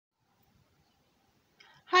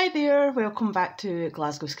Hi there, welcome back to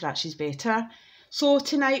Glasgow Scratches Better. So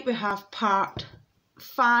tonight we have part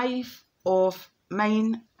 5 of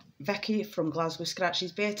mine, Vicky from Glasgow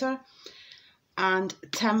Scratches Better, and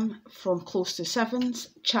Tim from Close to Sevens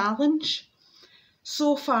challenge.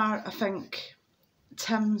 So far I think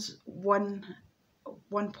Tim's one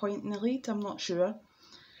point in the lead, I'm not sure.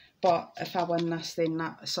 But if I win this then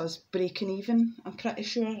that's us breaking even, I'm pretty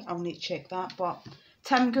sure. I'll need to check that. But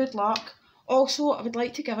Tim, good luck. Also, I would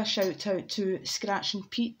like to give a shout out to Scratching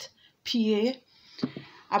Pete, PA.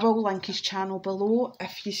 I will link his channel below.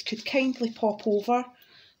 If you could kindly pop over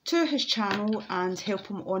to his channel and help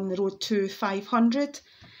him on the road to 500.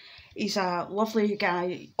 He's a lovely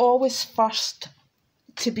guy, always first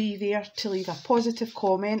to be there to leave a positive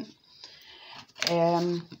comment.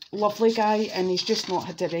 Lovely guy, and he's just not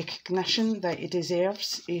had the recognition that he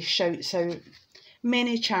deserves. He shouts out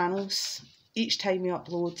many channels. Each time he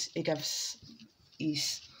uploads, he gives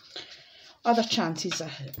his other chances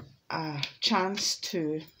a chance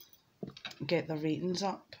to get their ratings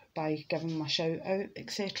up by giving them a shout out,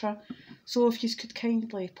 etc. So if you could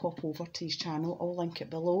kindly pop over to his channel, I'll link it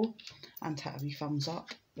below, and hit a wee thumbs up,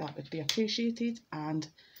 that would be appreciated, and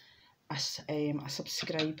a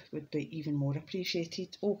subscribe would be even more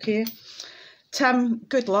appreciated. Okay, Tim,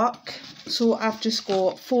 good luck. So I've just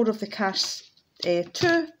got 2 of the cash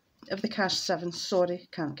 7s, sorry,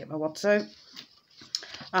 can't get my words out.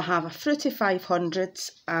 I have a Fruity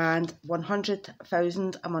 500s and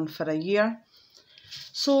 100,000 a month for a year.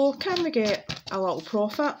 So can we get a little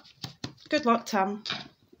profit? Good luck, Tim.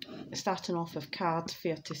 Starting off with card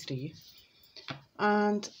 33.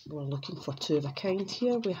 And we're looking for 2 of a kind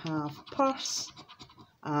here. We have purse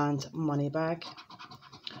and money bag.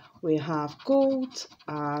 We have gold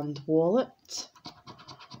and wallet.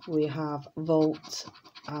 We have vault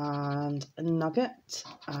and nugget,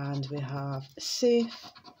 and we have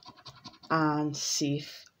safe and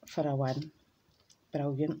safe for a win.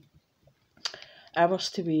 Brilliant. Ours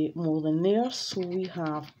to be more than theirs, so we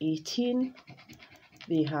have 18,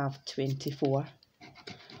 they have 24.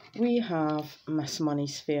 We have Miss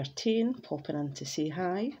Money's 13 popping in to say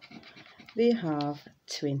hi. They have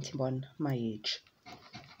 21, my age.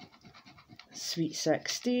 Sweet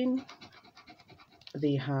 16.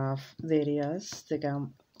 They have, there he is, the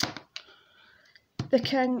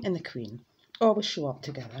king and the queen. Always show up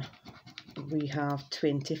together. We have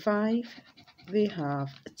 25. They have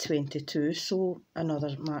 22, so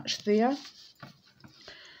another match there.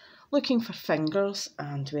 Looking for fingers,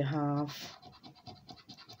 and we have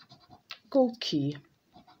gold key.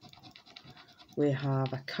 We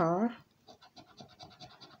have a car,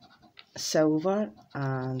 silver,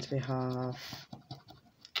 and we have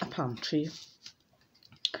a palm tree.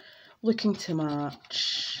 Looking to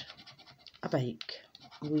match a bike,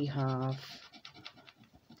 we have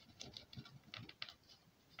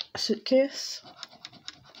a suitcase,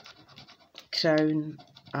 crown,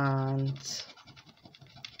 and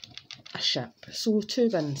a ship. So 2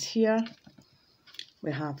 wins here.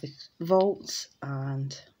 We have the vaults,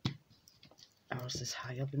 and ours is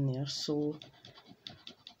higher than theirs, so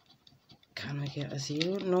can we get a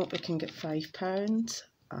 0? No, we can get £5,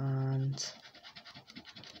 and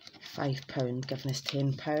 £5 giving us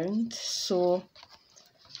 £10. So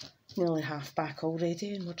nearly half back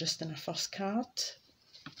already, and we're just in our first card.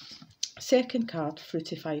 Second card,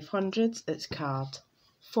 Fruity 500s, it's card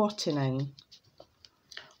 49.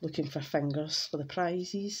 Looking for fingers for the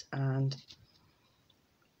prizes, and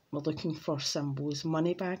we're looking for symbols,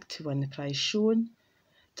 money bag to win the prize shown,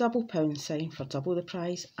 double £sign for double the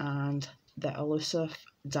prize, and the elusive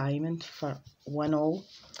diamond for win all.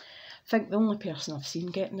 I think the only person I've seen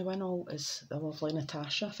getting the win all is the lovely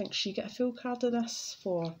Natasha. I think she got a full card of this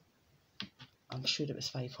for, I'm sure it was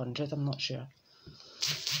 500, I'm not sure.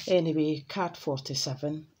 Anyway, card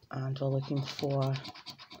 47, and we're looking for,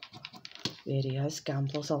 there he is,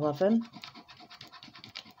 Gambler's 11,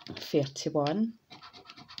 31,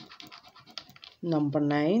 number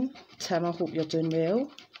 9, Tim, I hope you're doing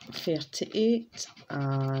well, 38,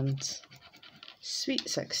 and sweet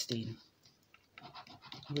 16.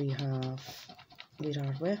 We have, where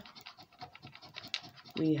are we?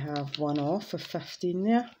 We have 1 off of 15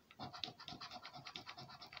 there.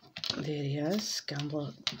 There he is,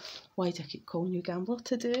 Gambler. Why do I keep calling you Gambler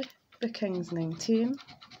today? The King's 19.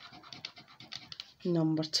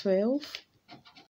 Number 12.